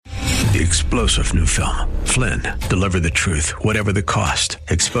The explosive new film, Flynn, deliver the truth, whatever the cost,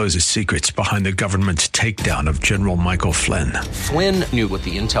 exposes secrets behind the government's takedown of General Michael Flynn. Flynn knew what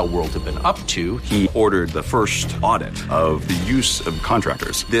the intel world had been up to. He ordered the first audit of the use of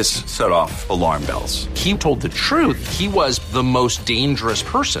contractors. This set off alarm bells. He told the truth. He was the most dangerous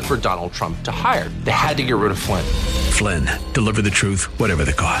person for Donald Trump to hire. They had to get rid of Flynn. Flynn, deliver the truth, whatever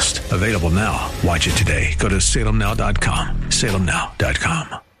the cost. Available now. Watch it today. Go to salemnow.com.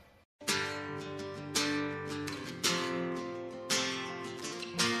 salemnow.com.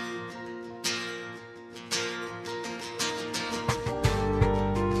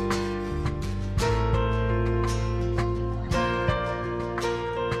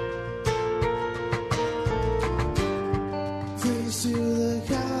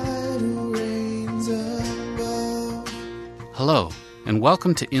 Hello, and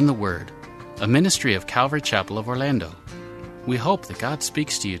welcome to In the Word, a ministry of Calvary Chapel of Orlando. We hope that God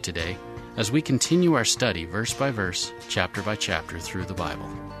speaks to you today as we continue our study verse by verse, chapter by chapter through the Bible,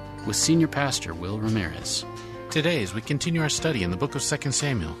 with Senior Pastor Will Ramirez. Today, as we continue our study in the book of 2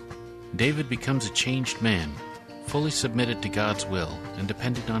 Samuel, David becomes a changed man, fully submitted to God's will and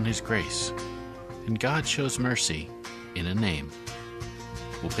dependent on His grace. And God shows mercy in a name.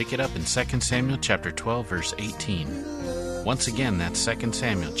 We'll pick it up in 2 Samuel chapter 12, verse 18. Once again, that's 2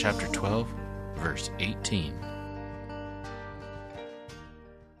 Samuel chapter 12, verse 18.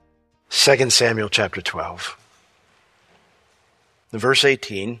 2 Samuel chapter 12, verse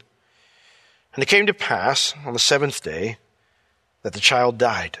 18. And it came to pass on the seventh day that the child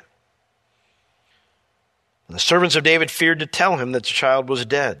died. And the servants of David feared to tell him that the child was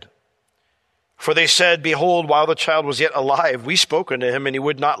dead. For they said, Behold, while the child was yet alive, we spoke unto him, and he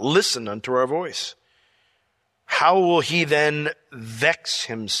would not listen unto our voice. How will he then vex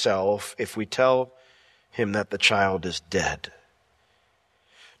himself if we tell him that the child is dead?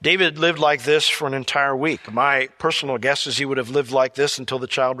 David lived like this for an entire week. My personal guess is he would have lived like this until the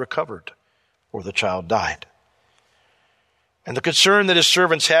child recovered or the child died. And the concern that his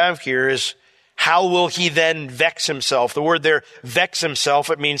servants have here is, how will he then vex himself? The word there, vex himself,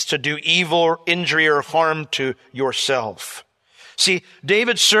 it means to do evil, injury, or harm to yourself. See,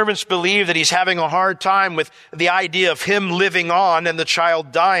 David's servants believe that he's having a hard time with the idea of him living on and the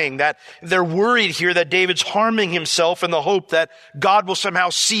child dying, that they're worried here that David's harming himself in the hope that God will somehow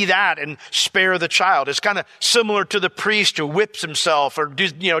see that and spare the child. It's kind of similar to the priest who whips himself or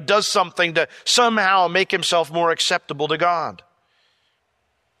does something to somehow make himself more acceptable to God.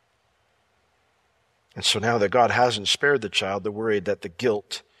 And so now that God hasn't spared the child, they're worried that the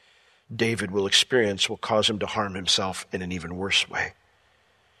guilt David will experience will cause him to harm himself in an even worse way.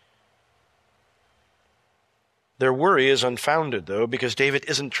 Their worry is unfounded, though, because David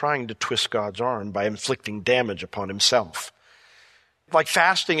isn't trying to twist God's arm by inflicting damage upon himself. Like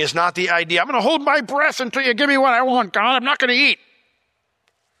fasting is not the idea, I'm going to hold my breath until you give me what I want, God. I'm not going to eat.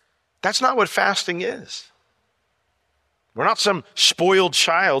 That's not what fasting is. We're not some spoiled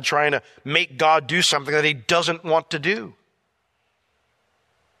child trying to make God do something that He doesn't want to do.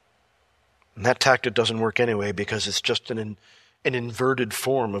 And that tactic doesn't work anyway because it's just an inverted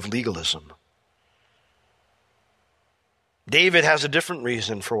form of legalism. David has a different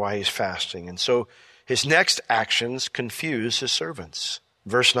reason for why he's fasting, and so his next actions confuse his servants.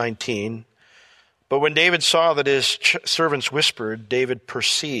 Verse 19, but when David saw that his servants whispered, David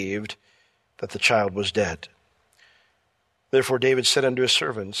perceived that the child was dead. Therefore David said unto his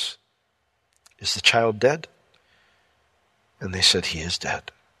servants, Is the child dead? And they said, He is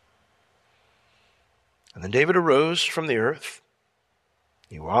dead. And then David arose from the earth.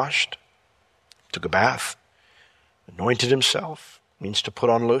 He washed, took a bath, anointed himself, means to put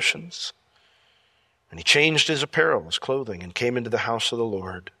on lotions. And he changed his apparel, his clothing, and came into the house of the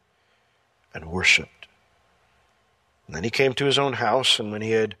Lord and worshipped. And then he came to his own house, and when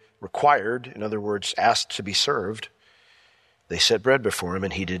he had required, in other words, asked to be served, they set bread before him,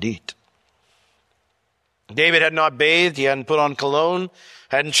 and he did eat. David had not bathed, he hadn't put on cologne,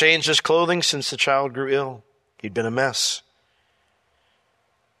 hadn't changed his clothing since the child grew ill. He'd been a mess.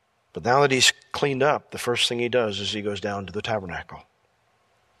 But now that he's cleaned up, the first thing he does is he goes down to the tabernacle.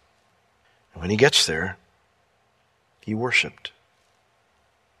 And when he gets there, he worshiped.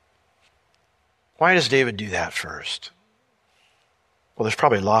 Why does David do that first? Well, there's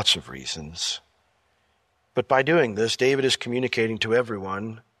probably lots of reasons. But by doing this, David is communicating to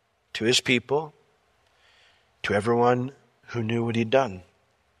everyone, to his people, to everyone who knew what he'd done,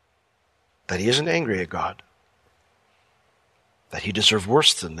 that he isn't angry at God, that he deserved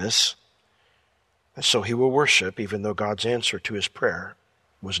worse than this, and so he will worship even though God's answer to his prayer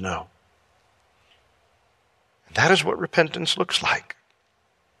was no. And that is what repentance looks like.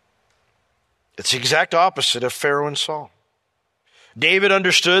 It's the exact opposite of Pharaoh and Saul. David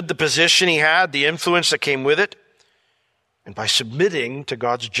understood the position he had, the influence that came with it, and by submitting to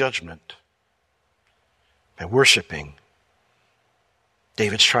God's judgment, by worshiping,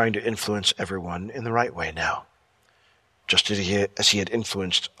 David's trying to influence everyone in the right way now, just as he had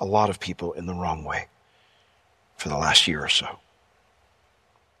influenced a lot of people in the wrong way for the last year or so.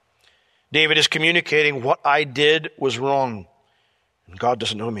 David is communicating, what I did was wrong, and God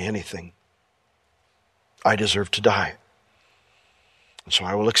doesn't owe me anything. I deserve to die. And so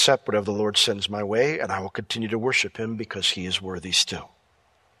I will accept whatever the Lord sends my way, and I will continue to worship him because he is worthy still.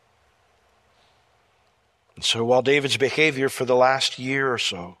 And so while David's behavior for the last year or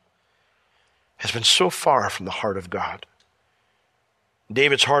so has been so far from the heart of God,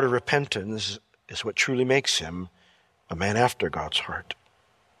 David's heart of repentance is what truly makes him a man after God's heart.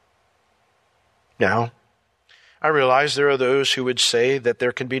 Now, I realize there are those who would say that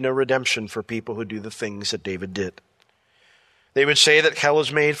there can be no redemption for people who do the things that David did. They would say that hell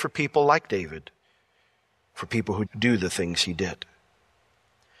is made for people like David, for people who do the things he did.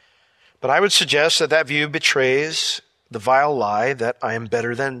 But I would suggest that that view betrays the vile lie that I am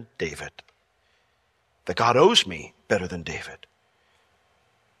better than David, that God owes me better than David,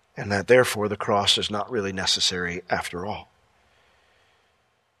 and that therefore the cross is not really necessary after all.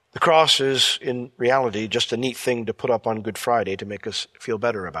 The cross is, in reality, just a neat thing to put up on Good Friday to make us feel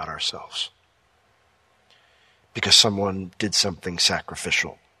better about ourselves, because someone did something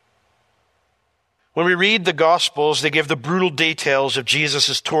sacrificial. When we read the Gospels, they give the brutal details of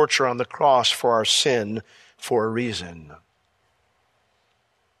Jesus' torture on the cross for our sin for a reason.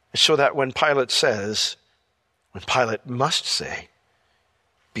 So that when Pilate must say,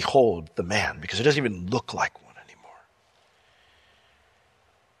 behold the man, because it doesn't even look like one anymore.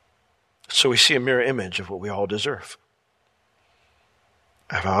 So we see a mirror image of what we all deserve,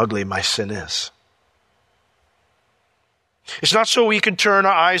 of how ugly my sin is. It's not so we can turn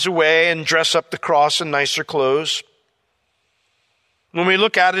our eyes away and dress up the cross in nicer clothes. When we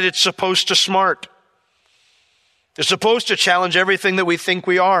look at it, it's supposed to smart. It's supposed to challenge everything that we think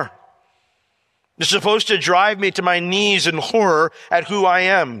we are. It's supposed to drive me to my knees in horror at who I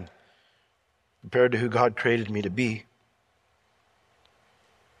am compared to who God created me to be.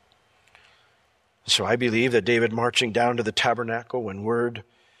 So I believe that David marching down to the tabernacle when word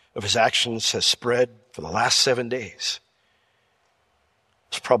of his actions has spread for the last 7 days,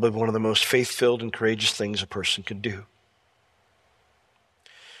 it's probably one of the most faith-filled and courageous things a person could do.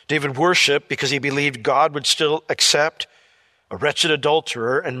 David worshiped because he believed God would still accept a wretched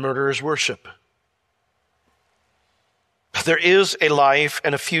adulterer and murderer's worship. But there is a life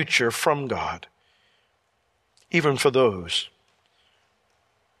and a future from God, even for those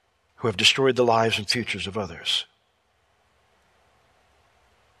who have destroyed the lives and futures of others.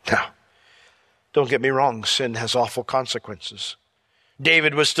 Now, don't get me wrong, sin has awful consequences.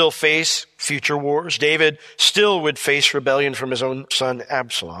 David would still face future wars. David still would face rebellion from his own son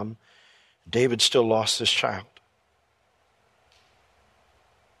Absalom. David still lost his child.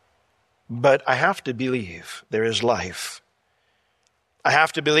 But I have to believe there is life. I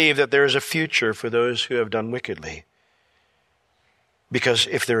have to believe that there is a future for those who have done wickedly. Because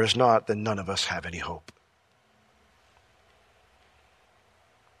if there is not, then none of us have any hope.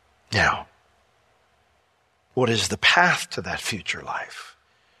 Now, what is the path to that future life?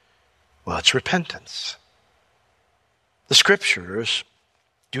 Well, it's repentance. The scriptures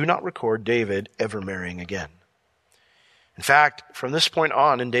do not record David ever marrying again. In fact, from this point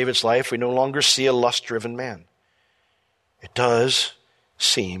on in David's life, we no longer see a lust-driven man. It does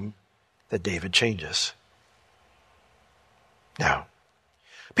seem that David changes. Now,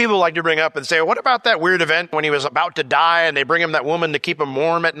 people like to bring up and say, what about that weird event when he was about to die and they bring him that woman to keep him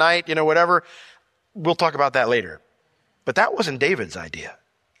warm at night, whatever. We'll talk about that later. But that wasn't David's idea.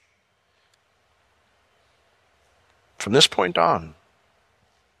 From this point on,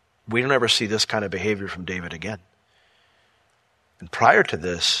 we don't ever see this kind of behavior from David again. And prior to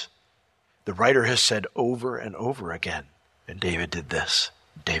this, the writer has said over and over again, and David did this,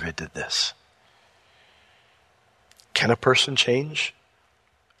 David did this. Can a person change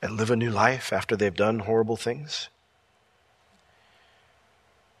and live a new life after they've done horrible things?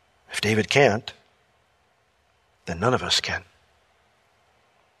 If David can't, then none of us can.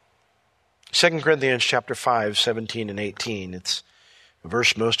 2 Corinthians chapter 5, 17 and 18. It's a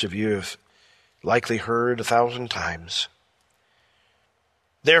verse most of you have likely heard 1,000 times.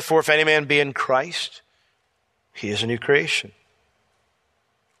 Therefore, if any man be in Christ, he is a new creation.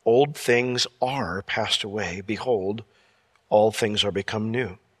 Old things are passed away. Behold, all things are become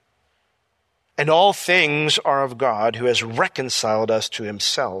new. And all things are of God, who has reconciled us to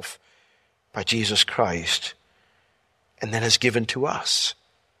himself by Jesus Christ, and then has given to us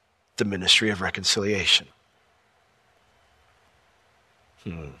the ministry of reconciliation.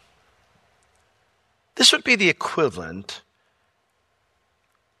 This would be the equivalent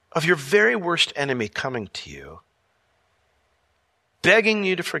of your very worst enemy coming to you, begging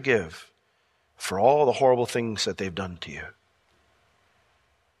you to forgive for all the horrible things that they've done to you.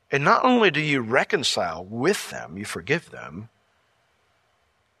 And not only do you reconcile with them, you forgive them,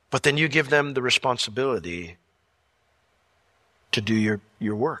 but then you give them the responsibility to do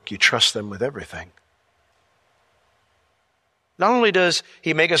your work. You trust them with everything. Not only does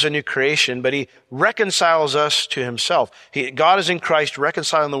he make us a new creation, but he reconciles us to himself. God is in Christ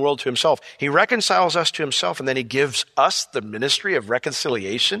reconciling the world to himself. He reconciles us to himself, and then he gives us the ministry of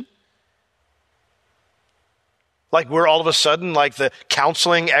reconciliation. Like we're all of a sudden like the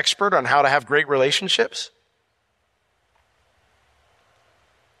counseling expert on how to have great relationships.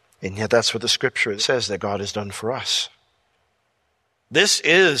 And yet that's what the scripture says that God has done for us. This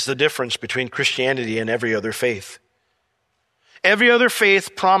is the difference between Christianity and every other faith. Every other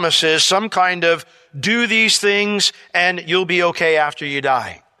faith promises some kind of do these things and you'll be okay after you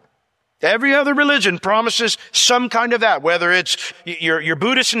die. Every other religion promises some kind of that, whether it's you're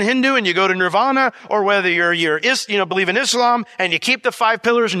Buddhist and Hindu and you go to nirvana, or whether you're believe in Islam and you keep the 5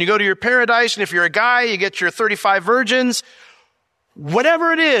 pillars and you go to your paradise, and if you're a guy, you get your 35 virgins.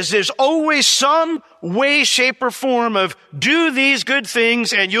 Whatever it is, there's always some way, shape, or form of do these good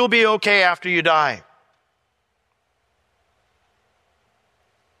things and you'll be okay after you die.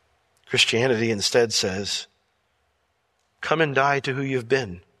 Christianity instead says, come and die to who you've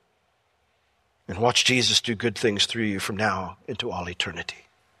been and watch Jesus do good things through you from now into all eternity.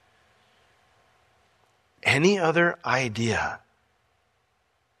 Any other idea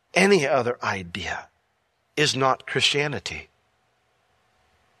is not Christianity.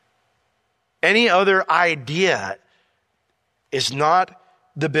 Any other idea is not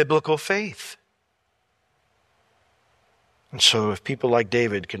the biblical faith. And so if people like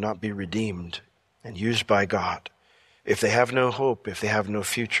David cannot be redeemed and used by God, if they have no hope, if they have no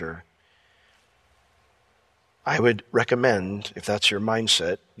future, I would recommend, if that's your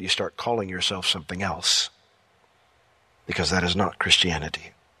mindset, you start calling yourself something else, because that is not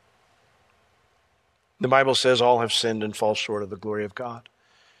Christianity. The Bible says all have sinned and fall short of the glory of God.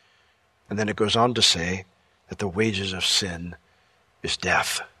 And then it goes on to say that the wages of sin is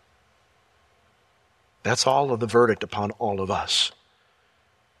death. That's all of the verdict upon all of us.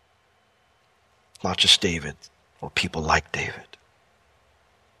 Not just David or people like David.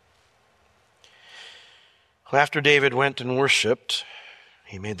 Well, after David went and worshiped,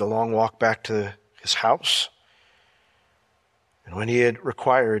 he made the long walk back to his house. And when he had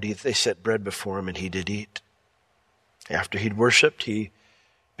required, they set bread before him and he did eat. After he'd worshiped, he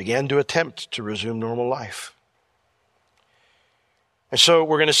began to attempt to resume normal life. And so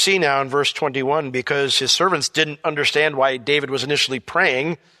we're going to see now in verse 21, because his servants didn't understand why David was initially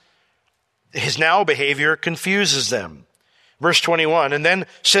praying, his now behavior confuses them. Verse 21, and then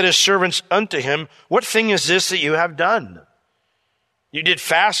said his servants unto him, what thing is this that you have done? You did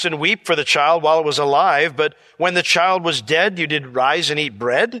fast and weep for the child while it was alive, but when the child was dead, you did rise and eat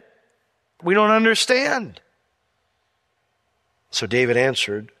bread? We don't understand. So David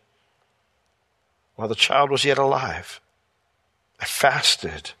answered, while the child was yet alive, I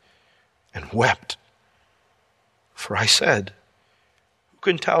fasted and wept. For I said, who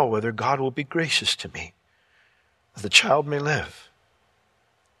can tell whether God will be gracious to me, that the child may live?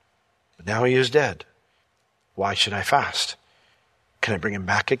 But now he is dead. Why should I fast? Can I bring him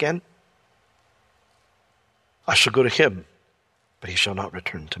back again? I shall go to him, but he shall not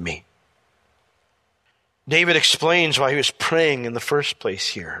return to me. David explains why he was praying in the first place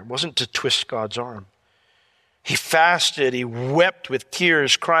here. It wasn't to twist God's arm. He fasted, he wept with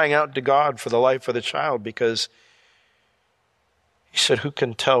tears, crying out to God for the life of the child, because he said, who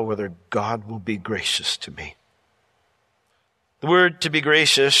can tell whether God will be gracious to me? The word to be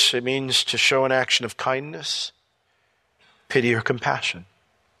gracious, it means to show an action of kindness, pity, or compassion.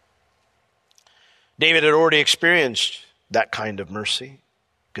 David had already experienced that kind of mercy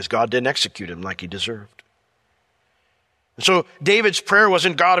because God didn't execute him like he deserved. And so David's prayer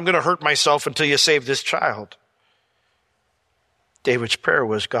wasn't, God, I'm going to hurt myself until you save this child. David's prayer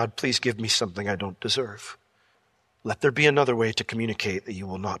was, God, please give me something I don't deserve. Let there be another way to communicate that you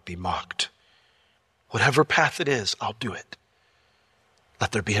will not be mocked. Whatever path it is, I'll do it.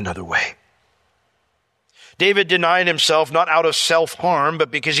 Let there be another way. David denied himself not out of self-harm, but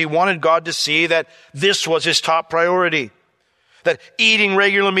because he wanted God to see that this was his top priority. That eating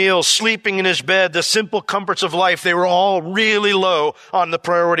regular meals, sleeping in his bed, the simple comforts of life, they were all really low on the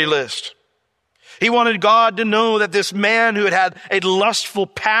priority list. He wanted God to know that this man who had had a lustful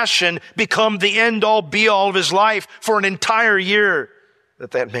passion become the end-all, be-all of his life for an entire year,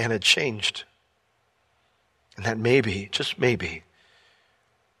 that man had changed. And that maybe, just maybe,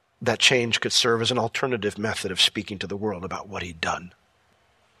 that change could serve as an alternative method of speaking to the world about what he'd done.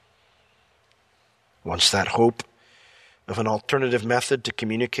 Once that hope of an alternative method to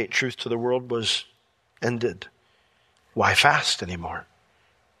communicate truth to the world was ended, why fast anymore?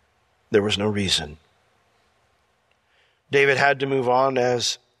 There was no reason. David had to move on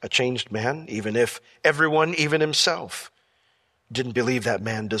as a changed man, even if everyone, even himself, didn't believe that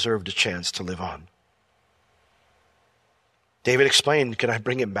man deserved a chance to live on. David explained, can I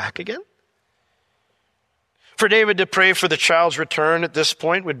bring him back again? For David to pray for the child's return at this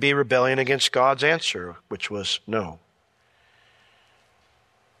point would be rebellion against God's answer, which was no.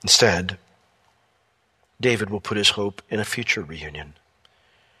 Instead, David will put his hope in a future reunion.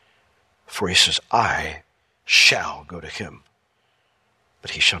 For he says, I shall go to him,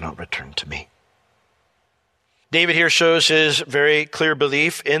 but he shall not return to me. David here shows his very clear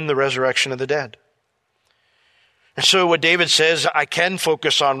belief in the resurrection of the dead. And so what David says I can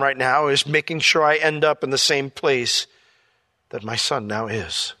focus on right now is making sure I end up in the same place that my son now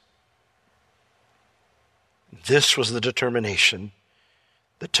is. This was the determination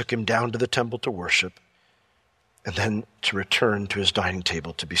that took him down to the temple to worship and then to return to his dining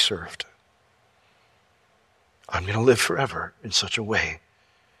table to be served. I'm going to live forever in such a way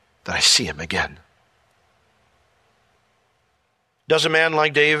that I see him again. Does a man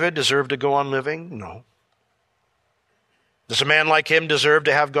like David deserve to go on living? No. Does a man like him deserve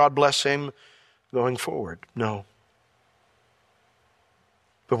to have God bless him going forward? No.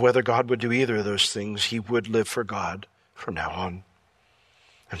 But whether God would do either of those things, he would live for God from now on.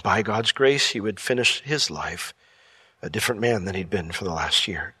 And by God's grace, he would finish his life a different man than he'd been for the last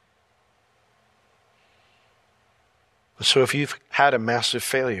year. So if you've had a massive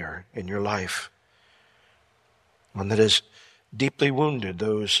failure in your life, one that has deeply wounded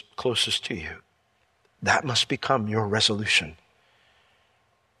those closest to you, that must become your resolution.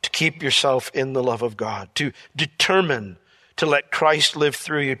 To keep yourself in the love of God, to determine to let Christ live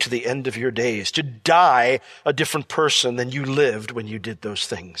through you to the end of your days, to die a different person than you lived when you did those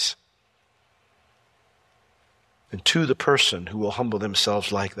things. And to the person who will humble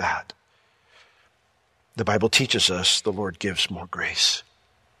themselves like that, the Bible teaches us the Lord gives more grace.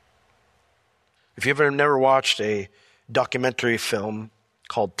 If you've never watched a documentary film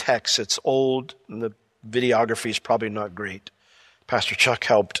called Tex, it's old and the videography is probably not great. Pastor Chuck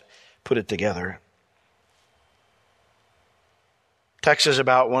helped put it together. Tex is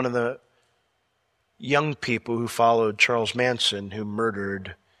about one of the young people who followed Charles Manson, who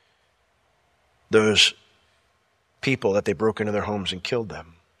murdered those people that they broke into their homes and killed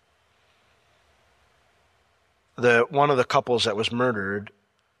them. One of the couples that was murdered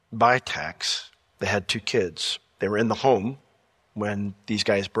by Tex, they had 2 kids. They were in the home when these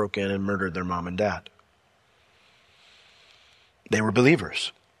guys broke in and murdered their mom and dad. They were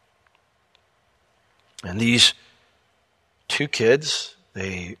believers. And these 2 kids,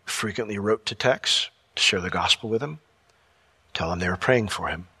 they frequently wrote to Tex to share the gospel with him, tell him they were praying for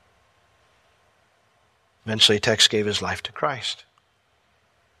him. Eventually, Tex gave his life to Christ.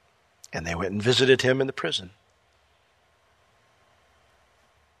 And they went and visited him in the prison.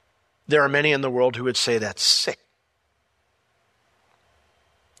 There are many in the world who would say that's sick.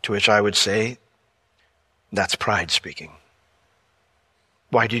 To which I would say, that's pride speaking.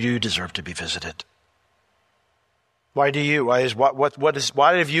 Why do you deserve to be visited? Why do you? Why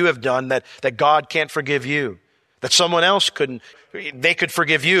have you have done that God can't forgive you? That someone else couldn't, they could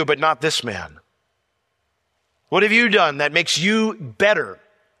forgive you, but not this man? What have you done that makes you better?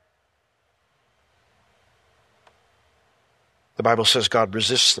 The Bible says God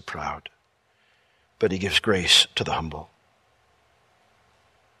resists the proud, but he gives grace to the humble.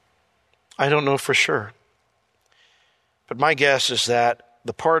 I don't know for sure, but my guess is that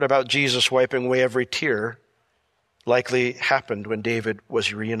the part about Jesus wiping away every tear likely happened when David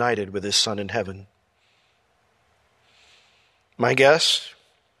was reunited with his son in heaven. My guess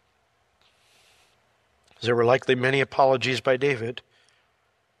is there were likely many apologies by David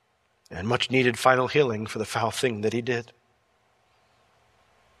and much needed final healing for the foul thing that he did.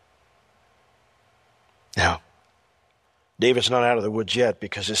 Now, David's not out of the woods yet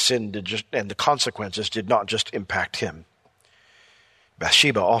because his sin and the consequences did not just impact him.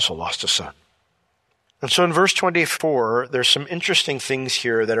 Bathsheba also lost a son. And so in verse 24, there's some interesting things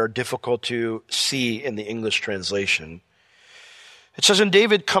here that are difficult to see in the English translation. It says, And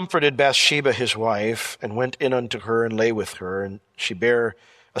David comforted Bathsheba his wife, and went in unto her, and lay with her, and she bare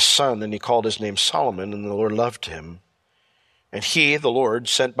a son, and he called his name Solomon, and the Lord loved him. And he, the Lord,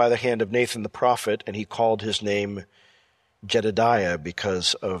 sent by the hand of Nathan the prophet, and he called his name Jedediah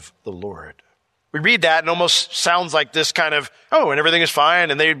because of the Lord. We read that and almost sounds like this kind of, and everything is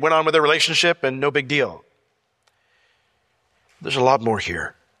fine, and they went on with their relationship and no big deal. There's a lot more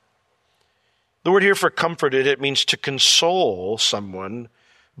here. The word here for comforted, it means to console someone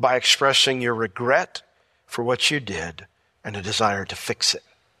by expressing your regret for what you did and a desire to fix it.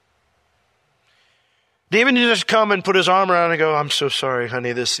 David didn't just come and put his arm around and go, I'm so sorry,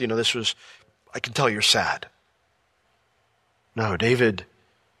 honey, this was, I can tell you're sad. No, David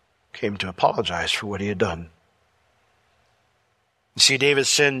came to apologize for what he had done. You see, David's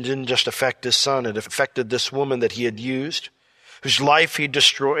sin didn't just affect his son, it affected this woman that he had used, whose life he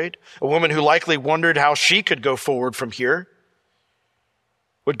destroyed, a woman who likely wondered how she could go forward from here.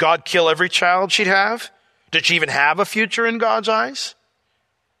 Would God kill every child she'd have? Did she even have a future in God's eyes?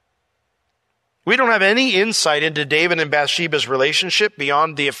 We don't have any insight into David and Bathsheba's relationship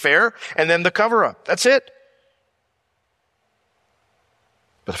beyond the affair and then the cover-up. That's it.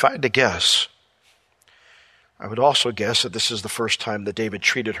 But if I had to guess, I would also guess that this is the first time that David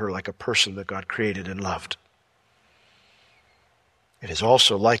treated her like a person that God created and loved. It is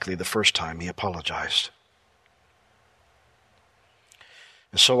also likely the first time he apologized.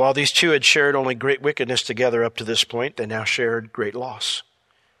 And so while these two had shared only great wickedness together up to this point, they now shared great loss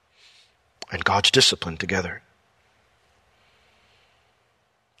and God's discipline together.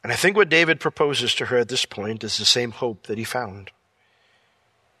 And I think what David proposes to her at this point is the same hope that he found.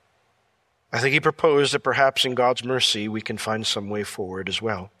 I think he proposed that perhaps in God's mercy we can find some way forward as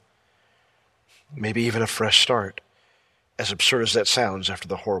well. Maybe even a fresh start, as absurd as that sounds after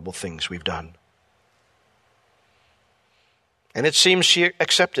the horrible things we've done. And it seems she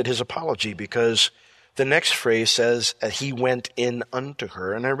accepted his apology because the next phrase says that he went in unto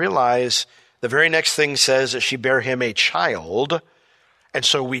her. And I realize the very next thing says that she bare him a child. And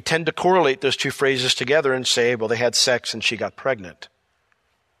so we tend to correlate those two phrases together and say, well, they had sex and she got pregnant.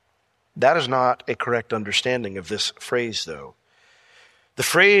 That is not a correct understanding of this phrase, though. The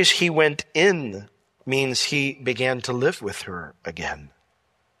phrase he went in means he began to live with her again.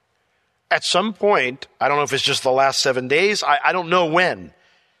 At some point, I don't know if it's just the last 7 days, I don't know when,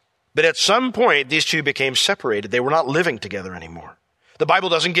 but at some point, these two became separated. They were not living together anymore. The Bible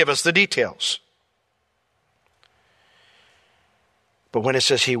doesn't give us the details. But when it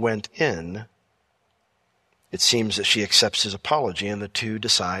says he went in, it seems that she accepts his apology and the two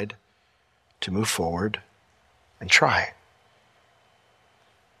decide to move forward and try.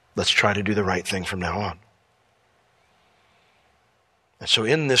 Let's try to do the right thing from now on. And so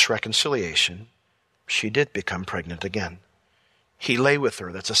in this reconciliation, she did become pregnant again. He lay with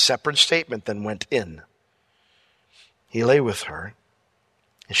her. That's a separate statement than went in. He lay with her,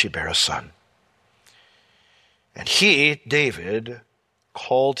 and she bare a son. And he, David,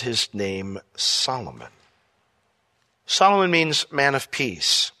 called his name Solomon. Solomon means man of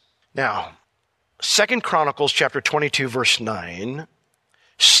peace. Now, 2 Chronicles chapter 22, verse 9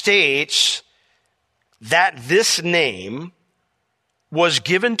 states that this name was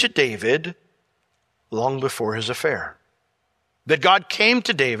given to David long before his affair. That God came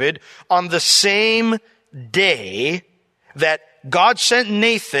to David on the same day that God sent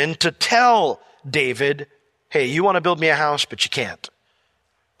Nathan to tell David, hey, you want to build me a house, but you can't.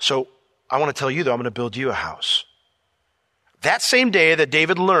 So I want to tell you, though, I'm going to build you a house. That same day that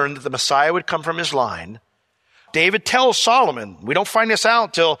David learned that the Messiah would come from his line, David tells Solomon, we don't find this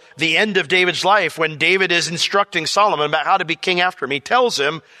out till the end of David's life when David is instructing Solomon about how to be king after him. He tells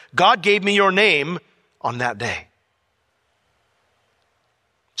him, God gave me your name on that day.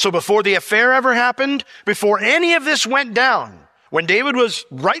 So before the affair ever happened, before any of this went down, when David was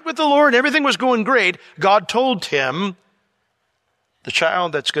right with the Lord, everything was going great, God told him, the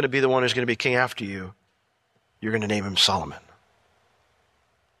child that's going to be the one who's going to be king after you, you're going to name him Solomon.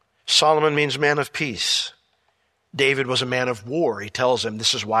 Solomon means man of peace. David was a man of war. He tells him,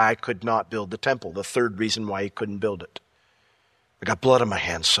 this is why I could not build the temple. The third reason why he couldn't build it. I got blood on my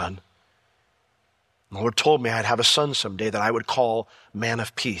hands, son. The Lord told me I'd have a son someday that I would call man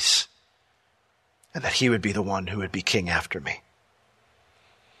of peace. And that he would be the one who would be king after me.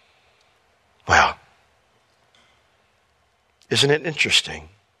 Well, isn't it interesting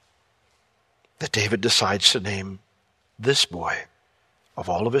that David decides to name this boy, of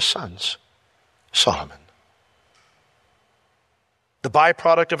all of his sons, Solomon? The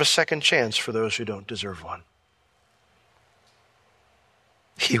byproduct of a second chance for those who don't deserve one.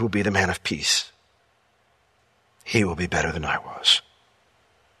 He will be the man of peace. He will be better than I was.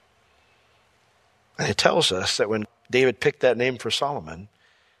 And it tells us that when David picked that name for Solomon,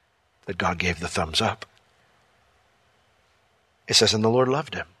 that God gave the thumbs up. It says, and the Lord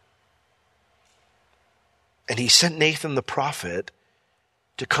loved him. And he sent Nathan the prophet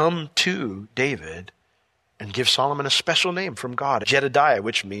to come to David and give Solomon a special name from God, Jedediah,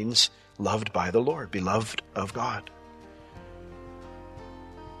 which means loved by the Lord, beloved of God.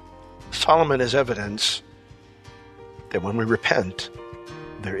 Solomon is evidence that when we repent,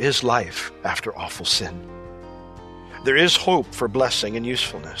 there is life after awful sin. There is hope for blessing and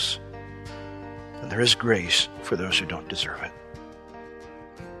usefulness. And there is grace for those who don't deserve it.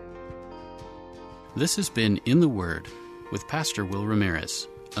 This has been In the Word with Pastor Will Ramirez,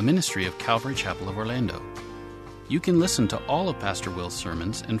 a ministry of Calvary Chapel of Orlando. You can listen to all of Pastor Will's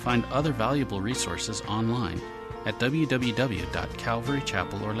sermons and find other valuable resources online at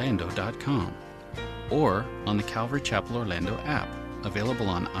www.calvarychapelorlando.com or on the Calvary Chapel Orlando app, available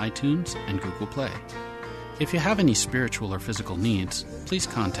on iTunes and Google Play. If you have any spiritual or physical needs, please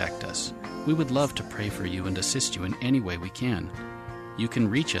contact us. We would love to pray for you and assist you in any way we can. You can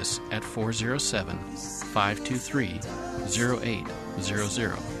reach us at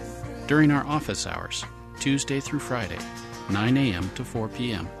 407-523-0800 during our office hours, Tuesday through Friday, 9 a.m. to 4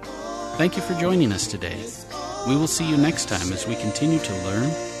 p.m. Thank you for joining us today. We will see you next time as we continue to learn,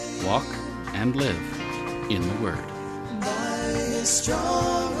 walk, and live in the Word.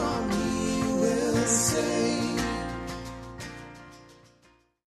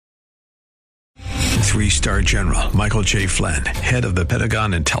 Three-star General Michael J. Flynn, head of the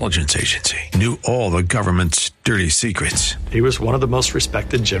Pentagon Intelligence Agency, knew all the government's dirty secrets. He was one of the most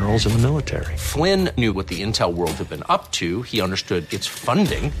respected generals in the military. Flynn knew what the intel world had been up to. He understood its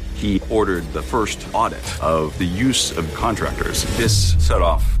funding. He ordered the first audit of the use of contractors. This set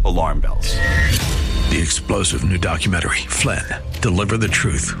off alarm bells. The explosive new documentary, Flynn, Deliver the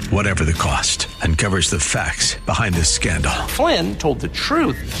Truth, Whatever the Cost, uncovers the facts behind this scandal. Flynn told the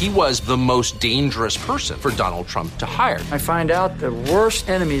truth. He was the most dangerous person for Donald Trump to hire. I find out the worst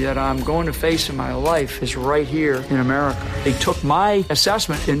enemy that I'm going to face in my life is right here in America. They took my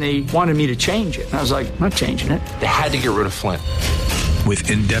assessment and they wanted me to change it. And I was like, I'm not changing it. They had to get rid of Flynn.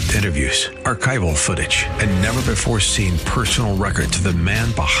 With in-depth interviews, archival footage, and never-before-seen personal records of the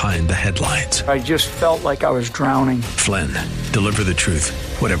man behind the headlines. I just felt like I was drowning. Flynn, Deliver the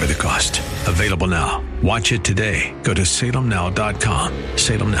Truth, Whatever the Cost. Available now. Watch it today. Go to salemnow.com.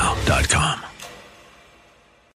 salemnow.com.